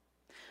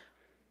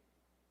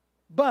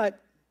 But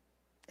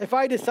if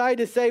I decide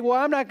to say, well,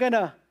 I'm not going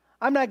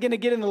to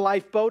get in the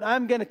lifeboat.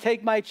 I'm going to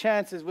take my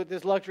chances with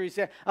this luxury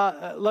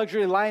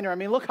liner. I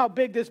mean, look how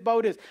big this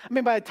boat is. I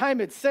mean, by the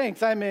time it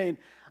sinks,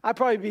 I'd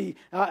probably be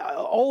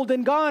old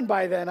and gone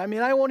by then. I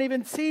mean, I won't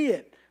even see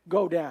it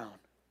go down.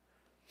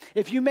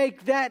 If you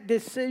make that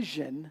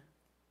decision,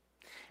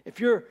 if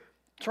you're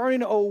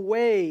turning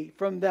away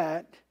from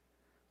that,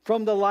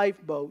 from the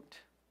lifeboat,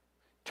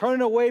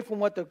 turning away from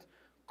what the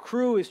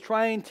crew is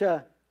trying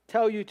to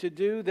tell you to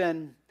do,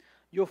 then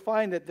you'll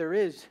find that there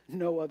is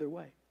no other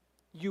way.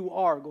 You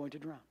are going to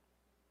drown.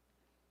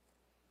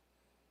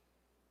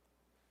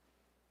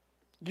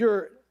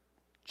 You're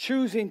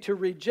choosing to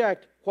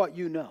reject what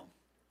you know.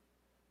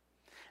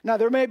 Now,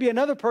 there may be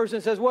another person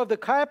that says, well, if the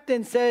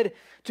captain said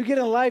to get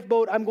in a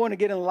lifeboat, I'm going to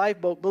get in a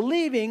lifeboat,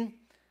 believing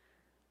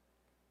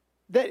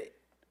that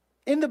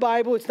in the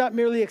Bible, it's not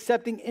merely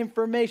accepting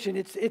information.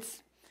 It's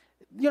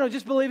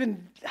just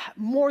believing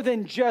more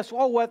than just,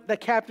 what the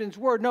captain's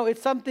word. No,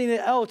 it's something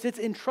else. It's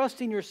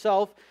entrusting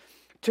yourself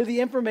to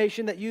the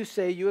information that you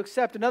say you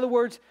accept. In other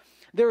words,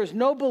 there is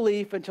no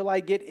belief until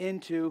I get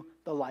into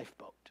the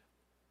lifeboat.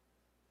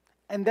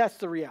 And that's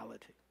the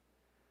reality.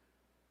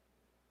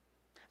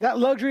 That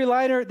luxury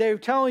liner, they're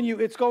telling you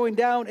it's going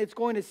down, it's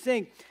going to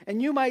sink.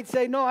 And you might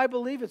say, no, I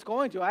believe it's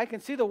going to. I can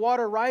see the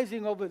water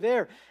rising over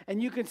there.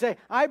 And you can say,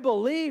 I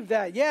believe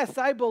that. Yes,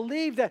 I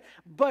believe that.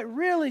 But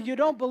really, you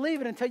don't believe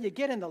it until you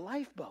get in the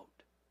lifeboat.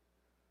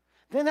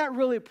 Then that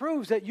really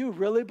proves that you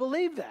really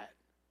believe that.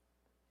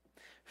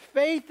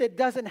 Faith that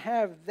doesn't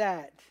have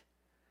that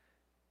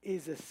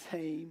is the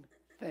same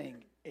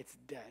thing. It's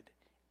dead.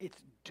 It's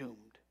doomed.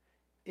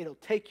 It'll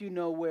take you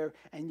nowhere,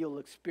 and you'll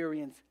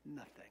experience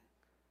nothing.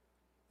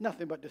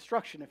 Nothing but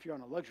destruction if you're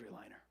on a luxury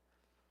liner.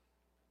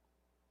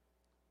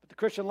 But the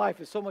Christian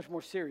life is so much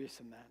more serious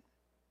than that.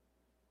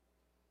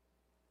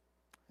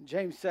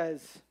 James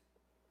says,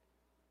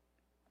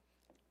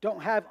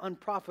 don't have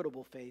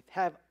unprofitable faith,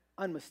 have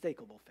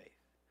unmistakable faith.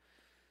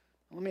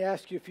 Let me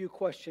ask you a few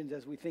questions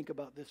as we think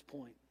about this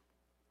point.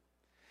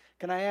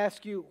 Can I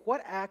ask you,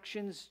 what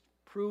actions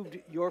proved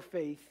your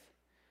faith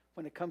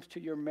when it comes to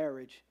your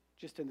marriage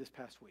just in this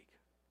past week?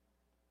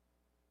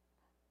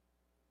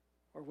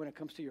 Or when it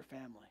comes to your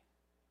family?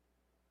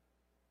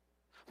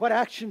 What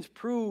actions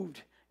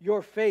proved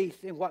your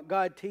faith in what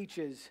God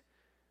teaches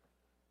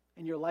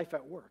in your life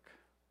at work?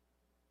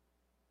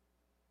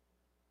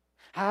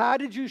 How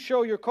did you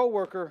show your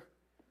coworker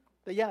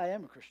that, I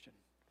am a Christian?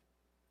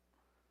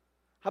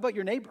 How about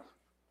your neighbor?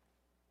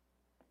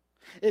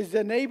 Is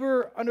the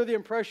neighbor under the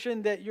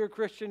impression that you're a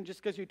Christian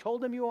just because you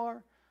told him you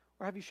are,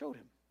 or have you showed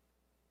him?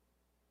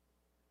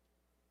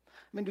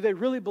 I mean, do they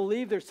really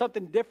believe there's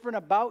something different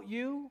about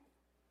you?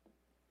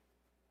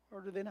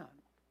 Or do they not?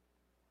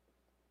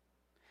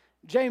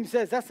 James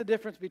says that's the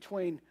difference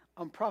between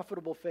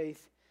unprofitable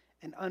faith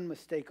and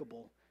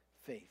unmistakable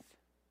faith.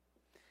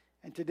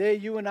 And today,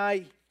 you and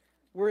I,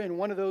 we're in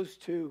one of those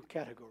two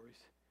categories.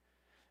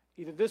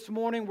 Either this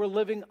morning we're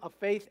living a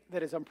faith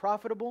that is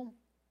unprofitable,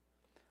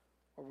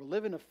 or we're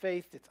living a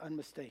faith that's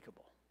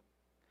unmistakable.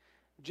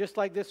 Just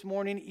like this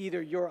morning,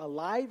 either you're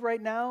alive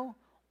right now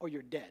or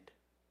you're dead.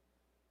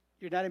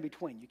 You're not in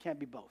between. You can't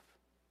be both.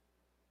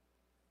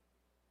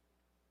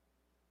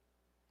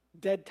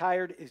 Dead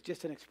tired is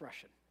just an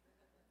expression.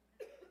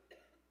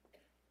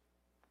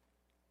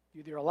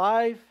 You're either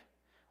alive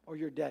or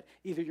you're dead.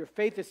 Either your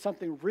faith is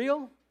something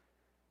real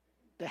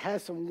that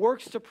has some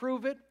works to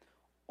prove it,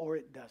 or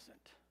it doesn't.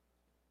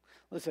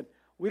 Listen,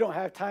 we don't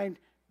have time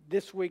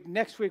this week.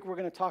 Next week, we're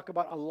going to talk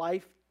about a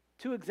life,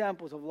 two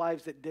examples of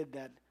lives that did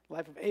that. The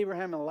life of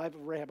Abraham and the life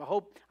of Rahab. I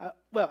hope,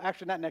 well,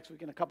 actually not next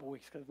week, in a couple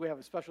weeks, because we have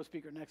a special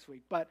speaker next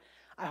week. But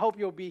I hope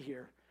you'll be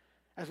here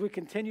as we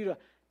continue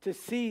to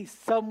see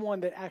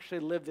someone that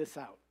actually lived this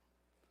out.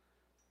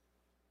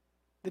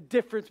 The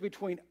difference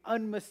between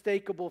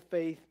unmistakable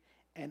faith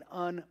and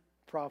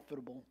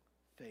unprofitable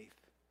faith.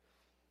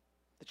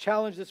 The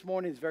challenge this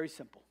morning is very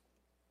simple.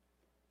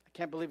 I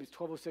can't believe it's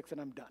 12:06 and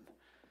I'm done.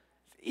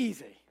 It's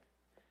easy.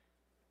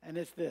 And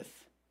it's this.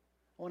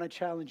 I want to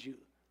challenge you.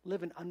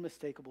 Live in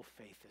unmistakable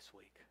faith this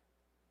week.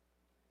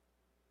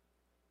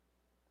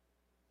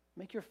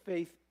 Make your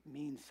faith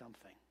mean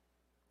something.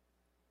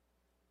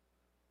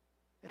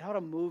 It ought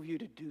to move you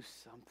to do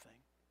something,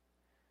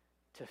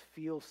 to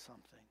feel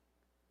something.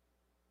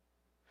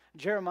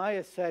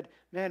 Jeremiah said,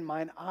 man,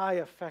 mine eye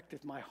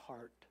affecteth my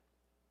heart.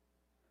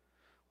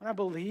 When I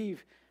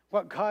believe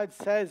what God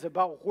says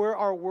about where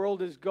our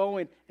world is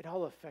going, it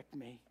all affect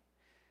me.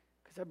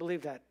 Because I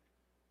believe that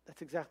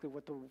that's exactly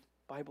what the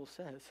Bible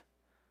says.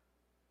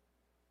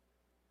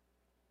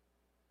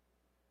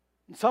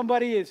 And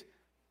somebody is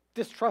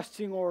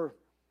distrusting or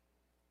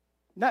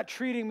not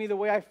treating me the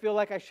way I feel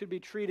like I should be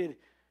treated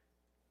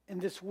in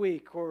this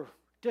week, or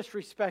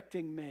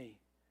disrespecting me.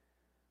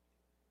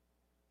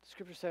 The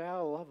scriptures say, I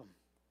love them.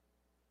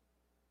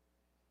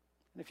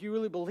 And if you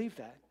really believe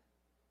that,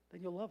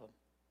 then you'll love them.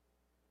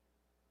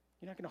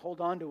 You're not going to hold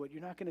on to it.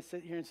 You're not going to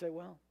sit here and say,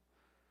 well,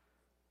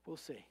 we'll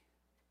see.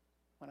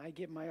 When I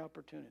get my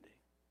opportunity,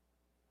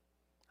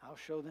 I'll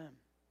show them.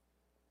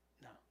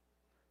 No,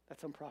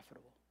 that's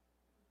unprofitable.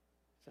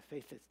 It's a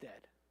faith that's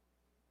dead.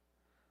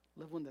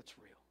 Live one that's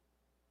real.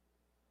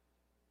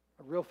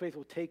 A real faith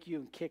will take you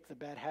and kick the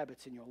bad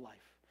habits in your life.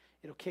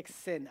 It'll kick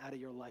sin out of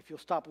your life. You'll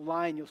stop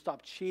lying. You'll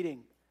stop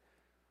cheating.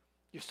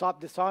 You'll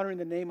stop dishonoring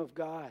the name of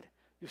God.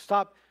 You'll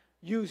stop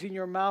using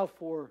your mouth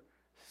for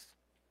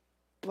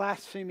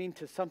blaspheming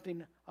to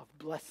something of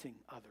blessing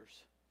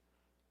others.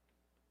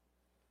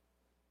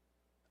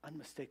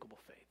 Unmistakable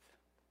faith.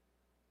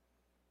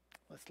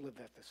 Let's live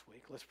that this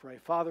week. Let's pray.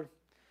 Father,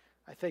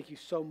 I thank you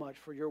so much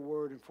for your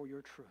word and for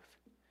your truth.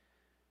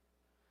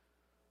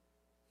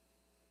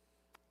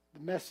 The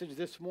message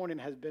this morning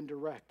has been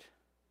direct.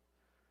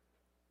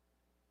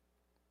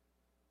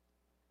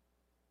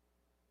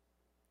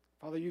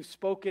 Father, you've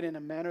spoken in a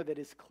manner that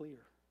is clear.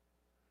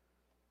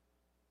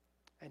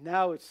 And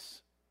now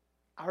it's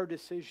our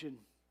decision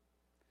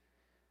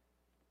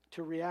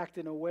to react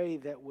in a way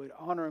that would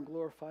honor and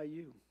glorify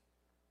you.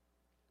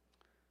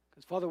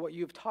 Because, Father, what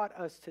you've taught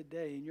us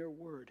today in your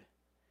word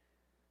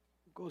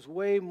goes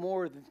way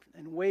more than,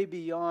 and way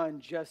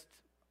beyond just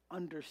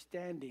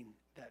understanding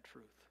that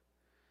truth.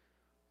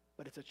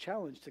 But it's a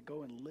challenge to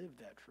go and live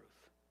that truth.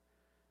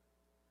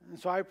 And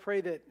so I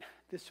pray that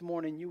this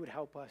morning you would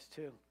help us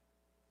too,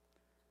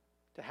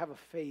 to have a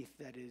faith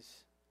that is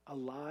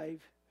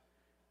alive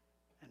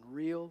and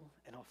real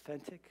and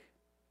authentic.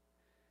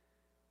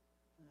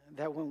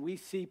 That when we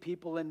see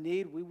people in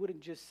need, we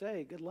wouldn't just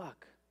say, good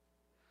luck.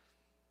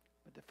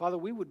 But that, Father,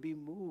 we would be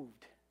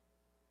moved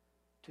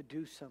to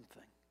do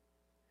something.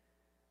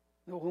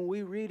 That when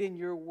we read in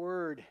your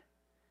word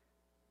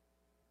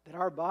that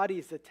our body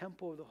is the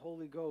temple of the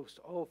Holy Ghost,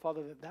 oh,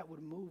 Father, that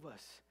would move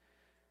us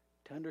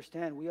to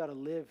understand we ought to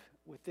live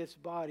with this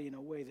body in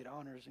a way that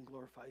honors and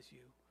glorifies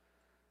you.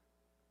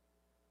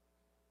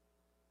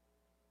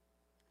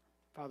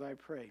 Father, I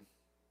pray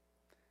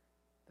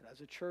that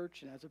as a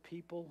church and as a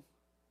people,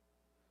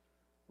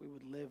 we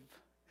would live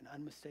an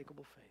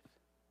unmistakable faith.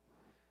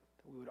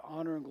 That we would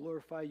honor and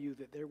glorify you,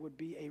 that there would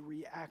be a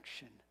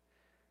reaction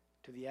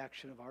to the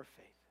action of our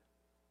faith.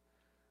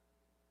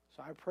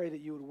 So I pray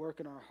that you would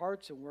work in our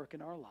hearts and work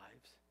in our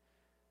lives.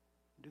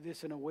 Do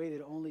this in a way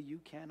that only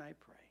you can, I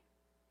pray.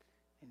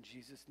 In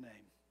Jesus'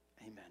 name,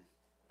 amen.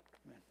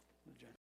 Amen.